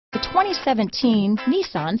2017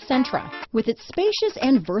 Nissan Sentra. With its spacious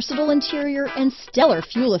and versatile interior and stellar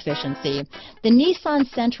fuel efficiency, the Nissan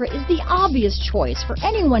Sentra is the obvious choice for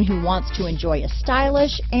anyone who wants to enjoy a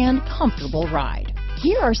stylish and comfortable ride.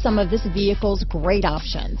 Here are some of this vehicle's great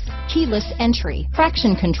options: keyless entry,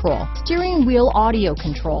 traction control, steering wheel audio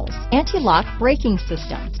controls, anti-lock braking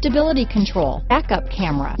system, stability control, backup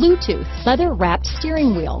camera, Bluetooth, leather-wrapped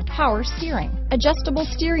steering wheel, power steering, adjustable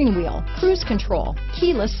steering wheel, cruise control,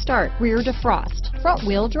 keyless start, rear defrost,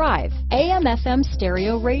 front-wheel drive, AM/FM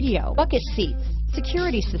stereo radio, bucket seats,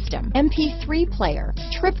 security system, MP3 player,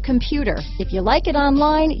 trip computer. If you like it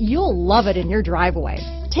online, you'll love it in your driveway.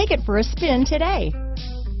 Take it for a spin today.